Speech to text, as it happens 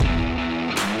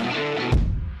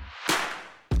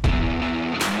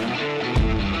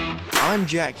I'm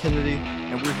Jack Kennedy,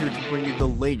 and we're here to bring you the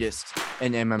latest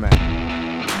in MMA.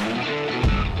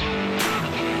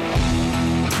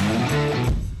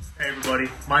 Hey everybody,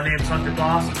 my name's Hunter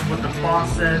Boss, and what the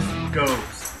boss says goes.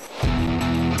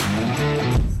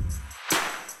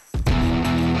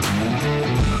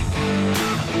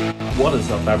 What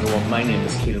is up, everyone? My name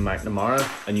is Keelan McNamara,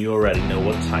 and you already know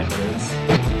what time it is.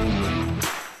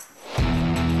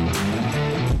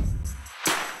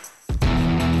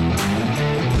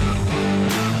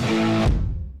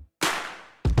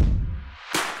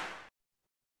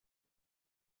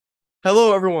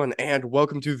 Hello, everyone, and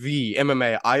welcome to the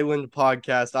MMA Island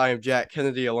podcast. I am Jack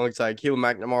Kennedy alongside Keelan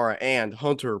McNamara and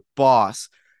Hunter Boss.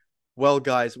 Well,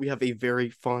 guys, we have a very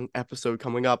fun episode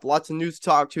coming up. Lots of news to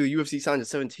talk to. UFC signed a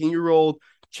 17-year-old.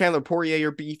 Chandler Poirier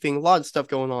are beefing. A lot of stuff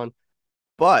going on.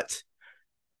 But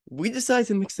we decided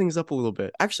to mix things up a little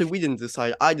bit. Actually, we didn't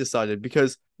decide. I decided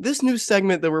because this new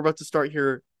segment that we're about to start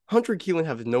here, Hunter and Keelan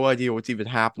have no idea what's even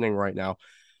happening right now.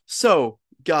 So,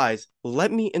 guys,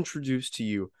 let me introduce to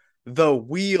you the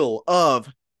Wheel of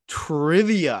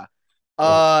Trivia.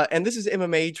 And this is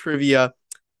MMA trivia.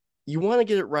 You want to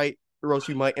get it right, or else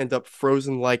you might end up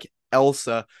frozen like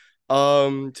Elsa.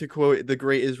 To quote the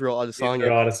great Israel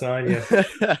Adesanya.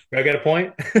 Do I get a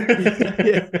point?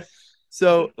 Yeah.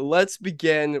 So let's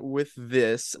begin with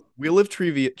this Wheel of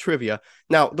Trivia.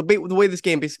 Now, the way this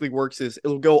game basically works is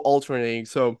it'll go alternating.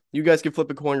 So you guys can flip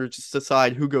a coin or just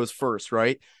decide who goes first,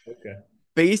 right? Okay.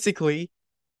 Basically,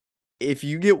 if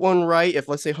you get one right, if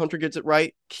let's say Hunter gets it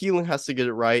right, Keelan has to get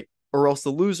it right, or else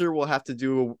the loser will have to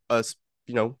do a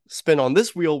spin on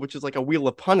this wheel, which is like a wheel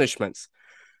of punishments.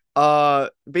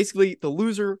 Basically, the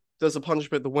loser does a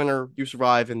punishment, the winner, you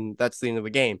survive, and that's the end of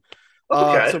the game.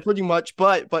 Okay. So pretty much,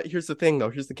 but here's the thing though,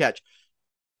 here's the catch.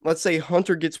 Let's say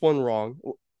Hunter gets one wrong,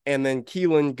 and then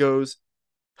Keelan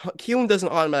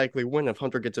doesn't automatically win if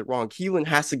Hunter gets it wrong. Keelan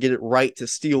has to get it right to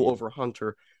steal over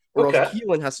Hunter, or else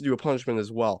Keelan has to do a punishment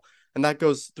as well. And that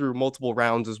goes through multiple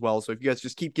rounds as well. So if you guys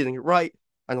just keep getting it right,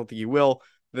 I don't think you will,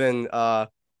 then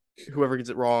whoever gets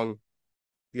it wrong,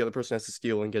 the other person has to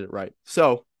steal and get it right.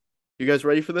 So, you guys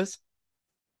ready for this?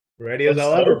 Ready as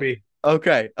I'll ever be.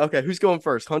 Okay. Who's going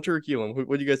first, Hunter or Keelan?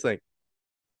 What do you guys think?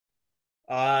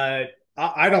 I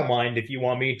don't mind if you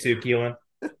want me to, Keelan.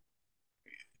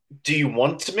 Do you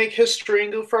want to make history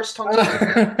and go first,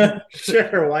 Hunter?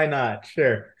 Sure, why not?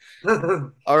 Sure.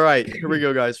 All right, here we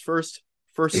go, guys. First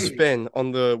spin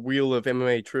on the wheel of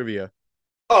MMA trivia.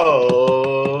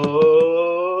 Oh.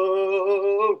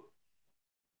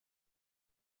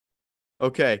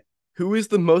 Okay. Who is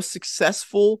the most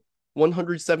successful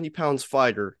 170 pounds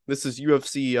fighter? This is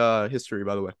UFC history,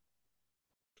 by the way.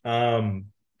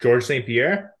 George St.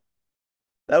 Pierre?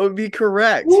 That would be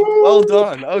correct. Woo! Well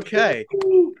done. Okay.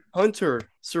 Hunter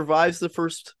survives the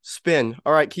first spin.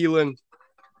 All right, Keelan.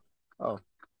 Oh.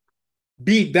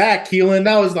 Beat that, Keelan.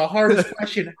 That was the hardest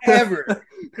question ever.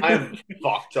 I'm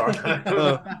fucked, aren't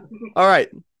I? All right,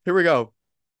 here we go.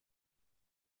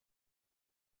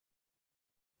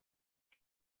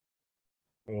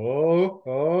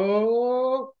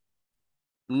 Oh.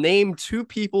 Name two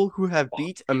people who have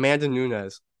beat Amanda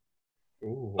Nunes.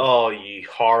 Ooh. Oh, you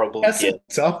horrible kid.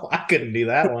 So I couldn't do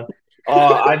that one.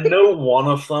 I know one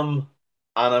of them,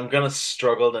 and I'm gonna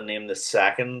struggle to name the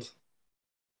second.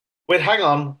 Wait, hang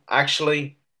on.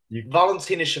 Actually,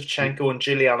 Valentina Shevchenko and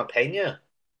Juliana Pena.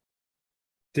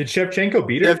 Did Shevchenko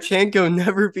beat her? Shevchenko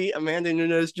never beat Amanda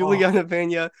Nunes. Juliana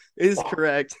Pena is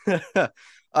correct.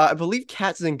 I believe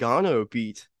Kat Zingano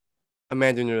beat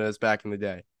Amanda Nunes back in the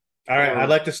day. All right, I'd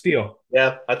like to steal.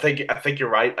 Yeah, I think you're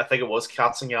right. I think it was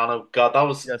Kat Zingano. God, that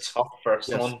was a tough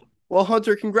first one. Well,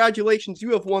 Hunter, congratulations.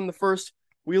 You have won the first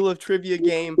Wheel of Trivia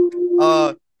game.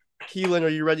 Keelan, are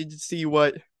you ready to see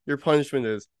what your punishment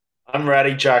is? I'm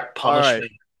ready, Jack. Punish me.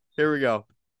 Here we go.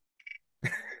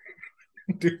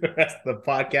 Do the rest of the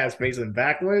podcast facing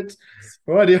backwards?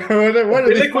 What are I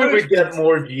think we would get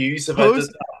more views about this.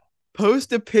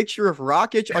 Post a picture of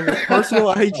Rakic on your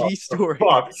personal IG story. For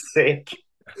fuck's sake.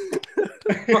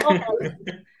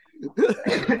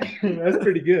 That's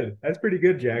pretty good. That's pretty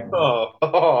good, Jack.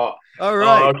 All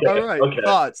right. Okay.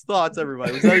 Thoughts,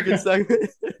 everybody. Was that a good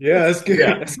segment? Yeah, that's good.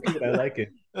 Yeah. That's good. I like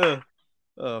it.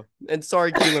 And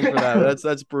sorry, Keelan, for that.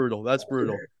 That's brutal.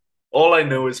 All I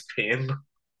know is pain.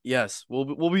 Yes,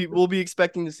 we'll be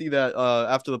expecting to see that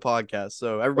after the podcast.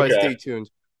 So everybody, stay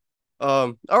tuned.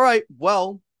 All right.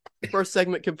 Well, first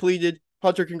segment completed.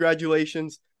 Hunter,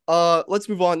 congratulations. Let's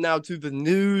move on now to the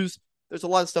news. There's a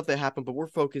lot of stuff that happened, but we're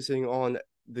focusing on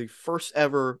the first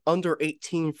ever under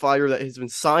 18 fighter that has been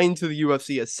signed to the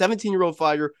UFC, a 17-year-old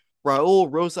fighter Raul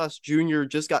Rosas Jr.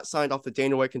 just got signed off the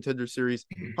Dana White Contender Series.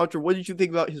 Hunter, what did you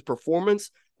think about his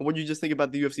performance? And what did you just think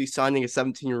about the UFC signing a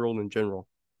 17-year-old in general?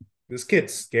 This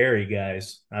kid's scary,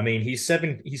 guys. I mean, he's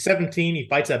 17, he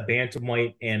fights at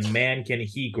bantamweight, and man, can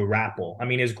he grapple. I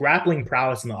mean, his grappling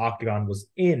prowess in the octagon was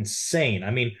insane.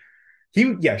 I mean,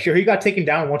 yeah, sure, he got taken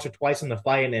down once or twice in the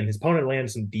fight, and his opponent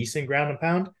landed some decent ground and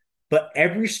pound, but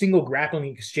every single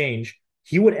grappling exchange,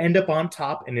 he would end up on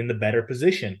top and in the better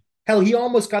position. Hell, he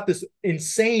almost got this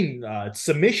insane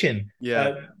submission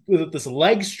Yeah. with this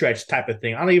leg stretch type of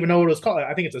thing. I don't even know what it was called.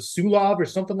 I think it's a Sulov or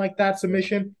something like that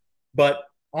submission. But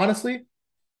honestly,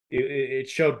 it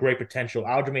showed great potential.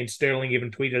 Aljamain Sterling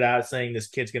even tweeted out saying this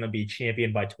kid's going to be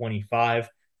champion by 25.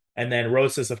 And then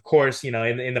Rosas, of course, in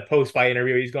the post fight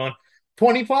interview, he's going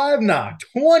 25, nah,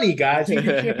 20 guys. He'd be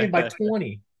champion by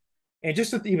 20. And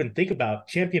just to even think about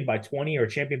champion by 20 or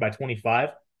champion by 25,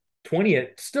 20,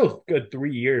 it's still good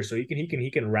 3 years. So he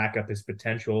can rack up his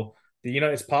potential.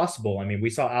 It's possible. I mean, we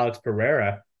saw Alex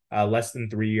Pereira less than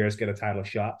 3 years get a title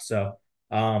shot. So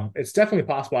it's definitely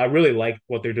possible. I really like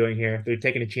what they're doing here. They're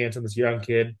taking a chance on this young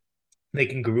kid. They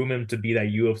can groom him to be that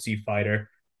UFC fighter.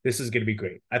 This is going to be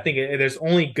great. I think there's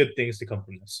only good things to come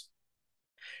from this.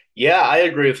 Yeah, I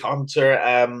agree with Hunter.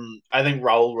 I think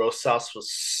Raul Rosas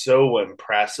was so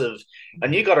impressive.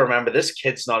 And you got to remember, this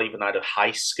kid's not even out of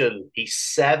high school. He's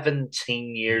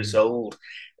 17 years old.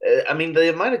 I mean,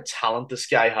 the amount of talent this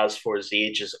guy has for his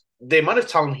age is the amount of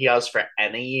talent he has for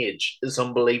any age is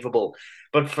unbelievable.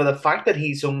 But for the fact that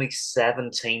he's only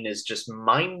 17 is just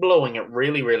mind blowing. It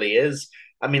really, really is.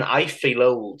 I mean, I feel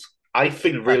old. I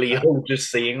feel really old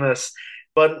just seeing this.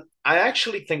 But I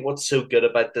actually think what's so good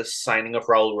about this signing of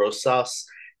Raul Rosas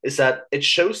is that it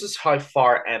shows us how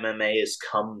far MMA has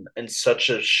come in such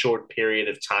a short period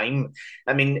of time.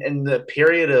 I mean, in the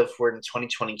period of we're in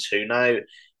 2022 now,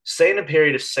 say in a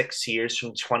period of 6 years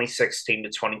from 2016 to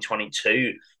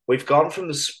 2022, we've gone from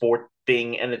the sport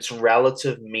being in its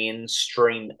relative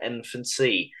mainstream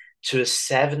infancy to a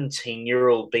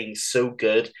 17-year-old being so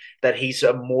good that he's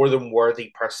a more than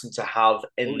worthy person to have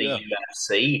in Oh, the yeah.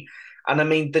 UFC. And I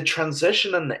mean, the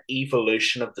transition and the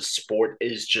evolution of the sport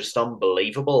is just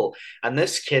unbelievable. And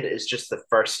this kid is just the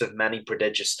first of many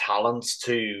prodigious talents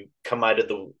to come out of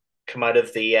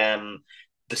the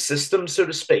system, so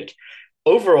to speak.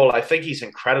 Overall, I think he's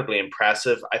incredibly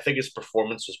impressive. I think his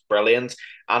performance was brilliant.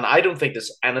 And I don't think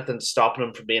there's anything stopping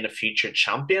him from being a future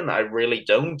champion. I really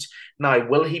don't. Now,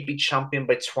 will he be champion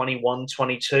by 21,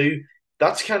 22?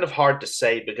 That's kind of hard to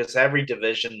say because every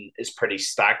division is pretty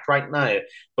stacked right now.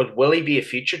 But will he be a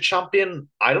future champion?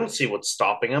 I don't see what's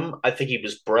stopping him. I think he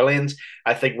was brilliant.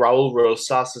 I think Raul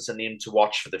Rosas is a name to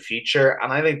watch for the future.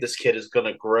 And I think this kid is going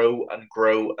to grow and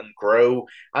grow and grow.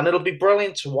 And it'll be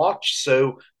brilliant to watch.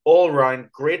 So, all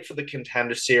around, great for the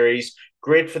contender series,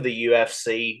 great for the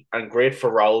UFC, and great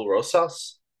for Raul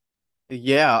Rosas.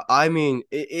 Yeah, I mean,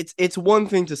 it's one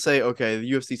thing to say, okay,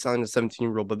 the UFC signed a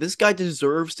 17-year-old, but this guy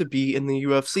deserves to be in the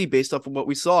UFC based off of what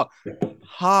we saw.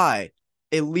 High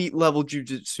elite level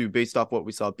jiu-jitsu based off what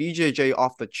we saw. BJJ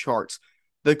off the charts.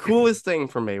 The coolest thing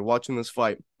for me watching this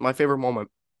fight, my favorite moment,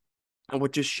 and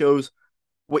what just shows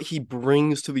what he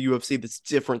brings to the UFC that's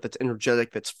different, that's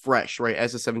energetic, that's fresh, right?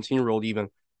 As a 17-year-old even,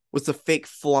 was the fake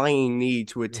flying knee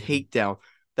to a takedown.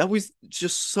 That was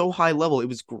just so high level. It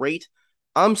was great.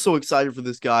 I'm so excited for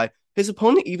this guy. His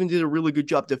opponent even did a really good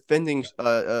job defending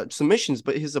submissions,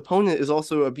 but his opponent is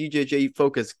also a BJJ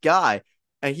focused guy,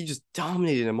 and he just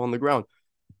dominated him on the ground.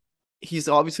 He's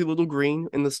obviously a little green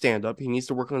in the stand up. He needs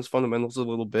to work on his fundamentals a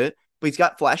little bit, but he's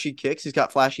got flashy kicks. He's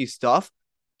got flashy stuff.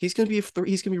 He's gonna be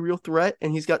he's gonna be a real threat,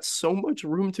 and he's got so much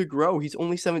room to grow. He's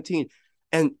only 17,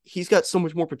 and he's got so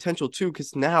much more potential too.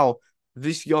 Because now,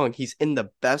 this young, he's in the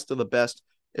best of the best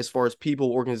as far as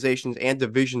people, organizations, and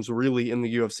divisions really in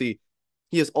the UFC.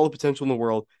 He has all the potential in the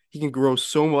world. He can grow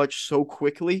so much so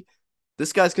quickly.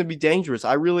 This guy's gonna be dangerous.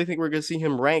 I really think we're gonna see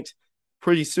him ranked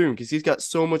pretty soon because he's got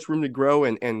so much room to grow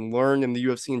and learn in the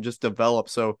UFC and just develop.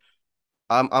 So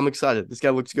I'm excited. This guy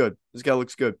looks good. This guy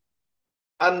looks good.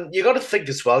 And you got to think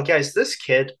as well, guys, this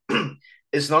kid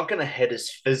is not going to hit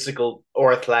his physical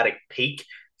or athletic peak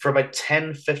for about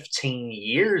 10, 15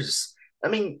 years. I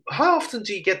mean, how often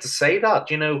do you get to say that?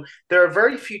 You know, there are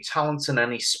very few talents in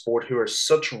any sport who are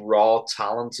such raw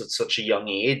talents at such a young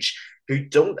age who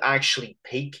don't actually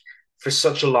peak for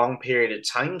such a long period of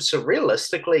time. So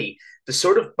realistically, the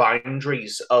sort of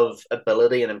boundaries of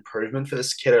ability and improvement for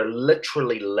this kid are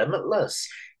literally limitless.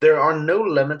 There are no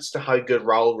limits to how good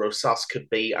Raul Rosas could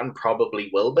be and probably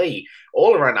will be.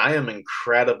 All around, I am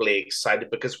incredibly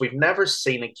excited because we've never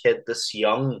seen a kid this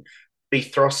young be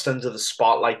thrust into the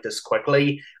spotlight this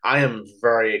quickly. I am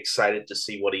very excited to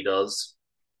see what he does.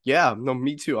 Yeah, no,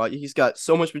 me too. He's got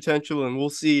so much potential, and we'll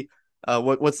see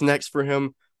what's next for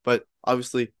him. But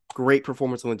obviously, great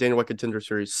performance on the Dana White Contender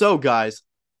Series. So, guys,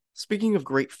 speaking of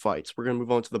great fights, we're gonna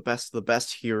move on to the best of the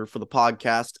best here for the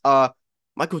podcast.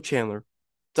 Michael Chandler,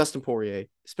 Dustin Poirier,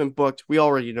 it's been booked. We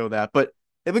already know that, but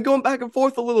they've been going back and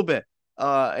forth a little bit.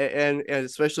 And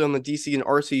especially on the DC and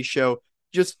RC show.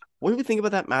 Just what do you think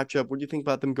about that matchup? What do you think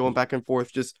about them going back and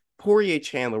forth? Just Poirier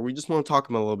Chandler. We just want to talk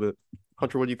about a little bit.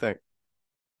 Hunter, what do you think?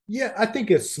 Yeah, I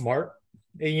think it's smart.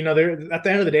 And, they're at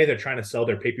the end of the day, they're trying to sell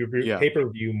their Yeah, pay per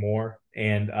view more,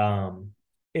 and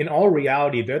in all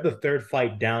reality, they're the third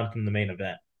fight down from the main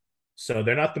event, so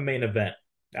they're not the main event.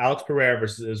 Alex Pereira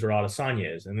versus Israel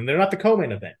Adesanya is, and then they're not the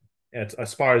co-main event. It's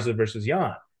Esparza versus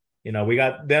Yan. We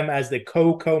got them as the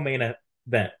co-main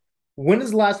event. When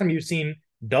is the last time you've seen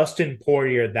Dustin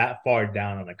Poirier that far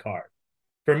down on a card?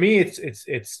 For me,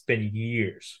 it's been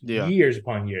years, yeah, years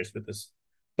upon years with this.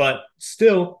 But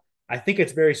still, I think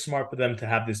it's very smart for them to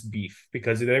have this beef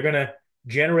because they're gonna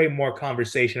generate more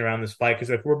conversation around this fight. Because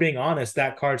if we're being honest,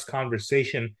 that card's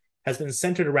conversation has been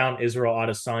centered around Israel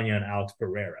Adesanya and Alex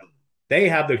Pereira. They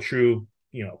have the true,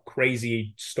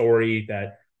 crazy story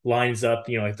that lines up.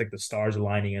 It's like the stars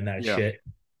aligning and that yeah, shit.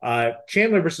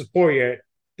 Chandler versus Poirier,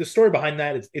 the story behind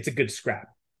that is it's a good scrap.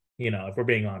 If we're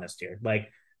being honest here, like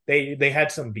they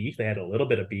had some beef. They had a little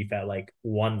bit of beef at like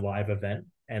one live event,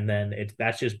 and then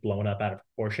that's just blown up out of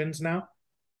proportions now.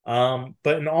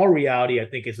 But in all reality, I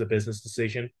think it's a business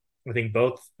decision. I think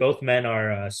both men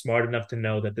are smart enough to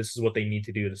know that this is what they need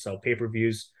to do to sell pay per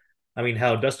views. I mean,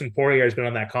 hell, Dustin Poirier has been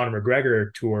on that Conor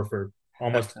McGregor tour for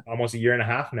almost a year and a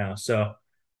half now, so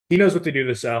he knows what to do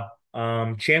to sell.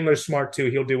 Chandler's smart too;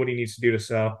 he'll do what he needs to do to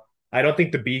sell. I don't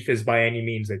think the beef is by any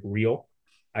means like real.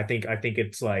 I think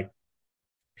it's like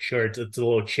sure it's a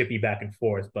little chippy back and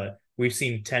forth, but we've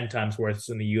seen 10 times worth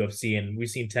in the UFC and we've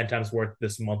seen 10 times worth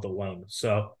this month alone.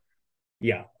 So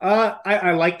yeah,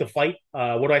 I like the fight.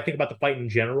 What do I think about the fight in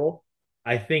general?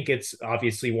 I think it's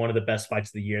obviously one of the best fights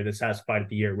of the year. This has fight of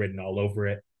the year written all over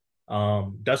it.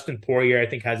 Dustin Poirier, I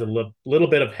think, has a little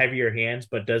bit of heavier hands,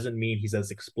 but doesn't mean he's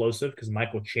as explosive because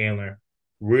Michael Chandler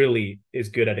really is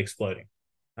good at exploding.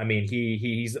 I mean,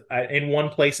 he's in one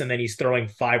place and then he's throwing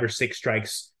 5 or 6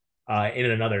 strikes in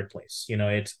another place.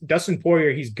 It's Dustin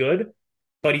Poirier. He's good,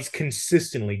 but he's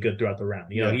consistently good throughout the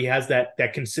round. yeah, He has that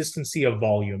consistency of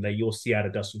volume that you'll see out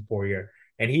of Dustin Poirier,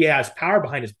 and he has power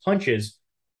behind his punches.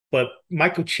 But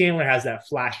Michael Chandler has that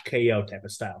flash KO type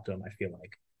of style to him. I feel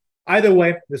like. Either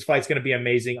way, this fight's going to be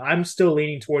amazing. I'm still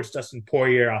leaning towards Dustin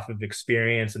Poirier off of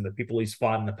experience and the people he's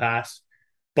fought in the past,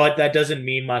 but that doesn't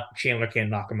mean Michael Chandler can't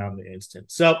knock him out in the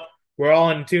instant. So we're all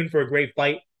in tune for a great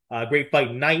fight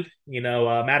night.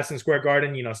 Madison Square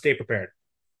Garden. Stay prepared.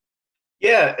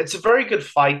 Yeah, it's a very good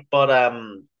fight, but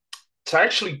to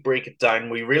actually break it down,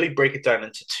 we really break it down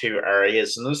into two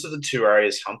areas, and those are the two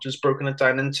areas Hunter's broken it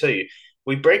down into.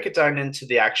 We break it down into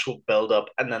the actual build up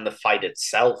and then the fight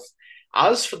itself.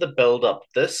 As for the build up,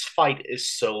 this fight is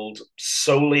sold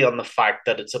solely on the fact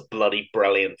that it's a bloody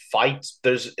brilliant fight.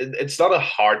 It's not a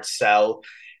hard sell.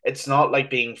 It's not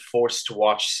like being forced to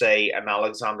watch, say, an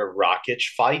Alexander Rakic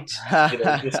fight.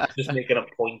 Just making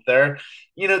a point there.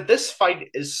 This fight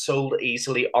is sold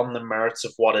easily on the merits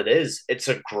of what it is. It's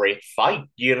a great fight.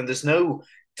 There's no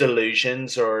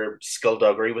delusions or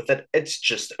skullduggery with it. It's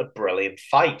just a brilliant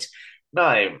fight.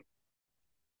 Now,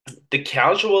 the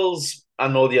casuals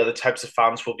and all the other types of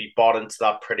fans will be bought into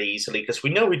that pretty easily because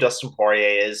we know who Dustin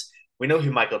Poirier is. We know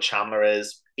who Michael Chandler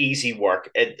is. Easy work.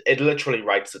 It literally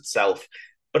writes itself.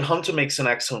 But Hunter makes an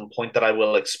excellent point that I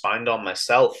will expound on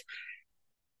myself.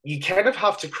 You kind of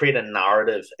have to create a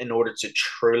narrative in order to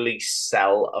truly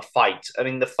sell a fight. I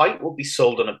mean, the fight will be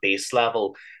sold on a base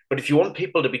level, but if you want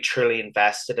people to be truly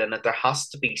invested in it, there has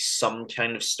to be some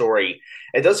kind of story.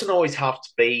 It doesn't always have to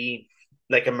be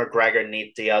like a McGregor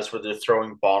Nate Diaz where they're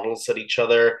throwing bottles at each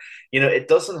other. It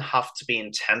doesn't have to be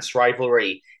intense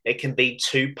rivalry. It can be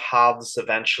two paths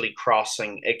eventually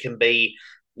crossing. It can be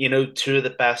two of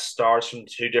the best stars from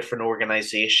two different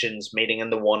organizations meeting in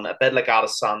the one, a bit like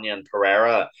Adesanya and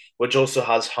Pereira, which also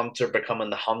has Hunter becoming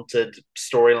the hunted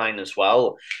storyline as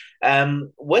well.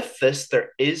 With this,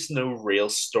 there is no real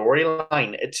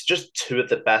storyline. It's just two of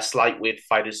the best lightweight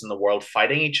fighters in the world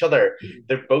fighting each other.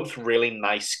 They're both really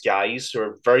nice guys who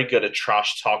are very good at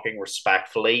trash talking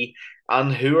respectfully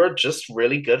and who are just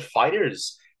really good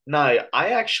fighters. Now, I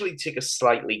actually take a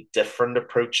slightly different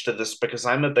approach to this because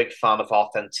I'm a big fan of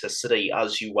authenticity,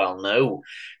 as you well know.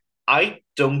 I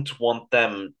don't want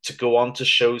them to go on to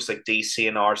shows like DC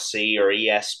and RC or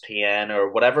ESPN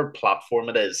or whatever platform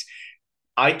it is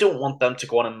I don't want them to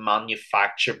go on and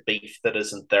manufacture beef that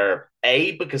isn't there.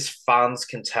 A, because fans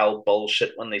can tell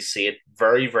bullshit when they see it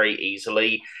very, very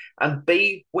easily. And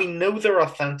B, we know they're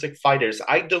authentic fighters.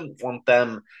 I don't want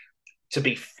them to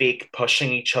be fake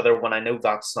pushing each other when I know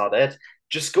that's not it.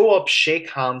 Just go up, shake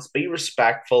hands, be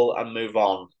respectful, and move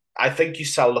on. I think you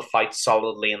sell the fight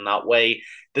solidly in that way.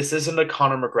 This isn't a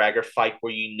Conor McGregor fight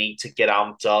where you need to get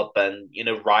amped up and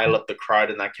rile up the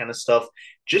crowd and that kind of stuff.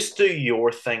 Just do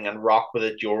your thing and rock with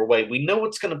it your way. We know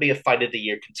it's going to be a fight of the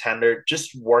year contender.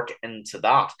 Just work into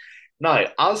that. Now,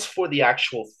 as for the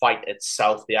actual fight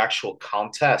itself, the actual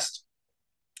contest,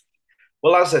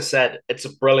 well, as I said, it's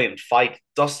a brilliant fight.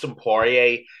 Dustin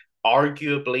Poirier,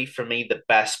 arguably for me, the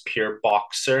best pure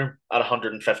boxer at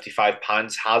 155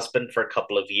 pounds, has been for a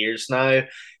couple of years now.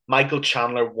 Michael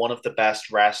Chandler, one of the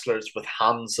best wrestlers with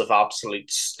hands of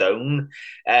absolute stone.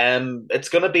 It's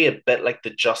going to be a bit like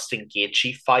the Justin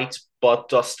Gaethje fight, but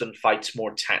Dustin fights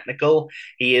more technical.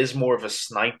 He is more of a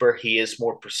sniper. He is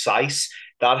more precise.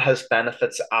 That has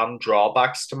benefits and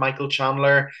drawbacks to Michael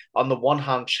Chandler. On the one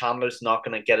hand, Chandler's not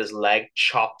going to get his leg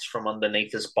chopped from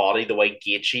underneath his body the way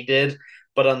Gaethje did.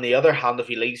 But on the other hand, if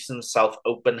he leaves himself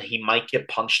open, he might get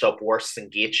punched up worse than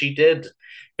Gaethje did.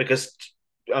 Because,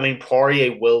 I mean,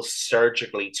 Poirier will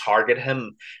surgically target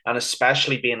him. And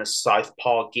especially being a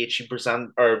southpaw,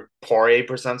 Poirier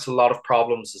presents a lot of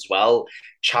problems as well.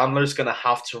 Chandler's going to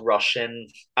have to rush in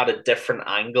at a different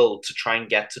angle to try and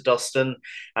get to Dustin.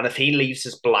 And if he leaves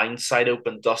his blind side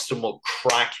open, Dustin will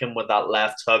crack him with that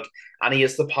left hook. And he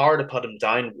has the power to put him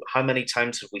down. How many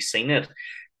times have we seen it?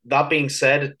 That being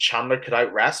said, Chandler could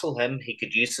out wrestle him. He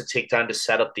could use the takedown to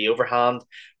set up the overhand.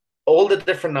 All the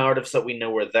different narratives that we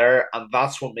know are there, and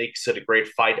that's what makes it a great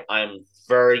fight. I'm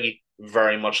very,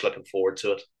 very much looking forward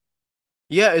to it.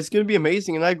 Yeah, it's gonna be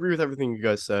amazing, and I agree with everything you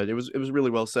guys said. It was really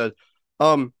well said.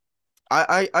 Um,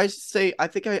 I say I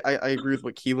think I agree with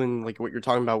what Keelan, like what you're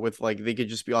talking about with like they could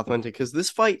just be authentic because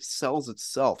this fight sells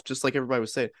itself, just like everybody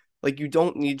was saying. Like you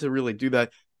don't need to really do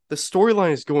that. The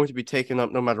storyline is going to be taken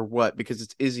up no matter what because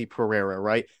it's Izzy Pereira,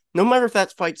 right? No matter if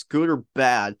that fight's good or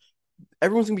bad,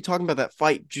 everyone's gonna be talking about that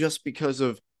fight just because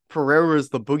of Pereira is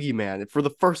the boogeyman for the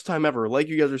first time ever. Like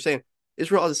you guys are saying,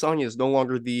 Israel Adesanya is no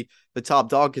longer the top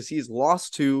dog because he's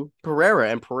lost to Pereira,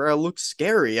 and Pereira looks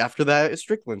scary after that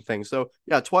Strickland thing. So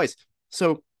yeah, twice.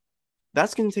 So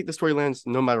that's gonna take the storylines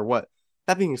no matter what.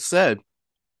 That being said,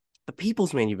 the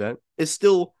people's main event is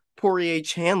still Poirier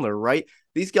Chandler, right?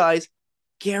 These guys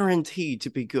guaranteed to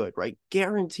be good, right?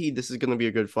 Guaranteed this is gonna be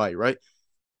a good fight, right?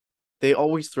 They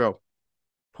always throw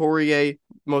Poirier,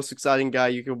 most exciting guy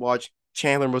you could watch.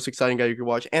 Chandler, most exciting guy you could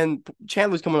watch. And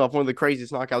Chandler's coming off one of the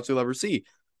craziest knockouts you'll ever see.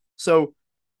 So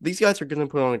these guys are going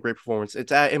to put on a great performance.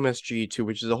 It's at MSG too,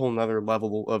 which is a whole nother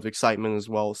level of excitement as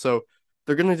well. So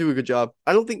they're going to do a good job.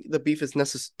 I don't think the beef is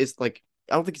necessary. It's like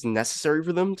I don't think it's necessary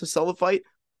for them to sell the fight.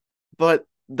 But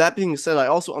that being said, I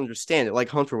also understand it. Like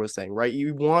Hunter was saying, right?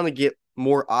 You want to get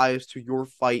more eyes to your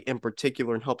fight in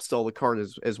particular and help sell the card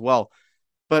as well.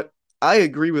 But I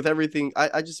agree with everything.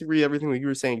 I just agree with everything that you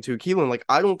were saying too, Keelan. Like,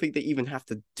 I don't think they even have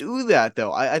to do that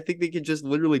though. I think they could just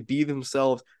literally be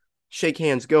themselves, shake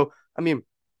hands, go. I mean,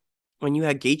 when you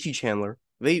had Gaethje Chandler,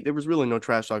 there was really no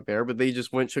trash talk there, but they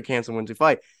just went, shook hands, and went to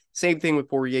fight. Same thing with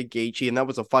Poirier Gaethje, and that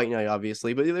was a fight night,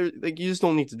 obviously. But like, you just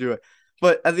don't need to do it.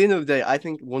 But at the end of the day, I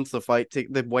think once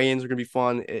the weigh-ins are gonna be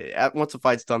fun. Once the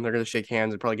fight's done, they're gonna shake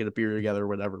hands and probably get a beer together or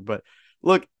whatever. But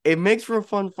look, it makes for a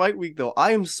fun fight week, though.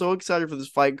 I am so excited for this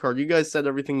fight card. You guys said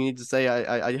everything you need to say.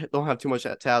 I don't have too much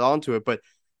to add on to it, but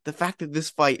the fact that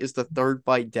this fight is the third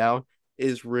fight down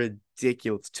is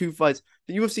ridiculous. Two fights.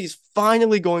 The UFC is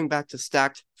finally going back to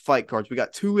stacked fight cards. We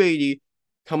got 280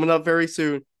 coming up very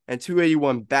soon and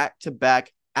 281 back to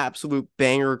back absolute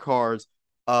banger cards.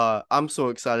 I'm so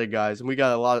excited, guys, and we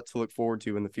got a lot to look forward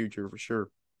to in the future for sure.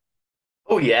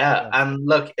 Oh yeah, Yeah. and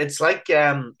look, it's like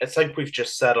we've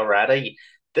just said already.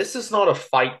 This is not a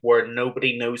fight where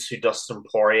nobody knows who Dustin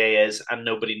Poirier is and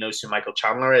nobody knows who Michael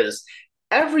Chandler is.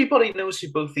 Everybody knows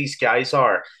who both these guys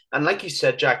are. And like you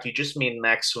said, Jack, you just made an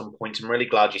excellent point. I'm really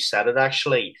glad you said it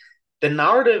actually. The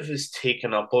narrative is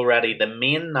taken up already. The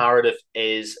main narrative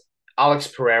is Alex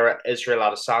Pereira, Israel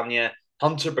Adesanya.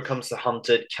 Hunter becomes the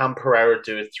hunted. Can Pereira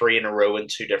do it three in a row in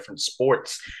two different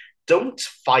sports? Don't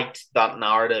fight that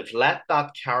narrative. Let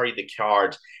that carry the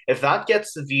card. If that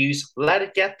gets the views, let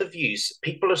it get the views.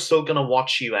 People are still going to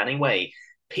watch you anyway.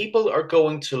 people are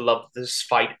going to love this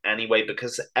fight anyway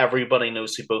because everybody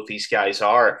knows who both these guys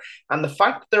are. And the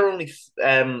fact that they're only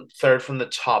third from the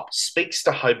top speaks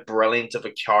to how brilliant of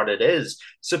a card it is.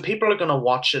 So people are going to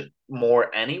watch it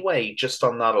more anyway, just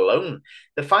on that alone.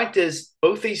 The fact is,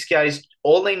 both these guys,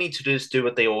 all they need to do is do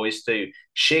what they always do: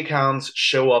 shake hands,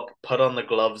 show up, put on the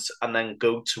gloves, and then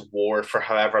go to war for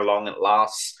however long it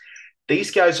lasts.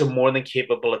 These guys are more than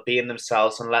capable of being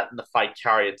themselves and letting the fight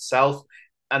carry itself,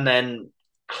 and then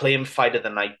claim fight of the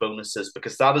night bonuses,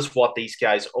 because that is what these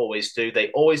guys always do. They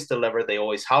always deliver. They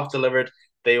always have delivered.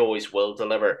 They always will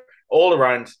deliver. All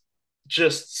around,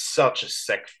 just such a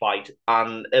sick fight,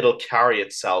 and it'll carry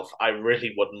itself. I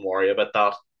really wouldn't worry about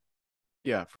that.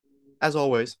 Yeah. As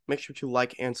always, make sure to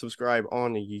like and subscribe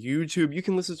on YouTube. You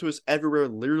can listen to us everywhere,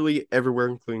 literally everywhere,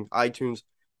 including iTunes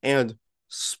and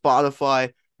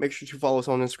Spotify. Make sure to follow us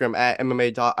on Instagram at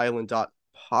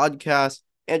mma.island.podcast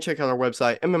and check out our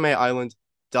website,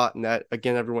 mmaisland.net.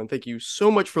 Again, everyone, thank you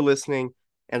so much for listening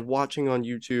and watching on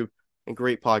YouTube, and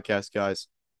great podcast, guys.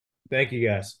 Thank you,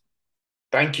 guys.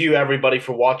 Thank you, everybody,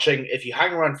 for watching. If you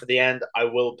hang around for the end, I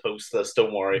will post this.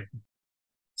 Don't worry.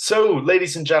 So,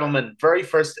 ladies and gentlemen, very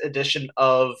first edition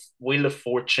of Wheel of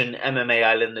Fortune MMA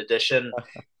Island edition.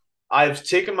 I've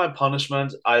taken my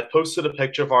punishment. I've posted a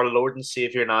picture of our Lord and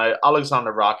Savior now,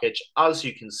 Alexander Rakic. As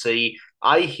you can see,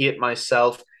 I hate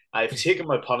myself. I've taken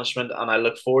my punishment, and I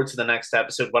look forward to the next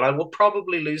episode when I will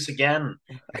probably lose again.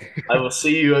 I will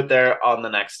see you out there on the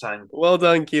next time. Well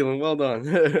done, Keelan. Well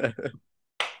done.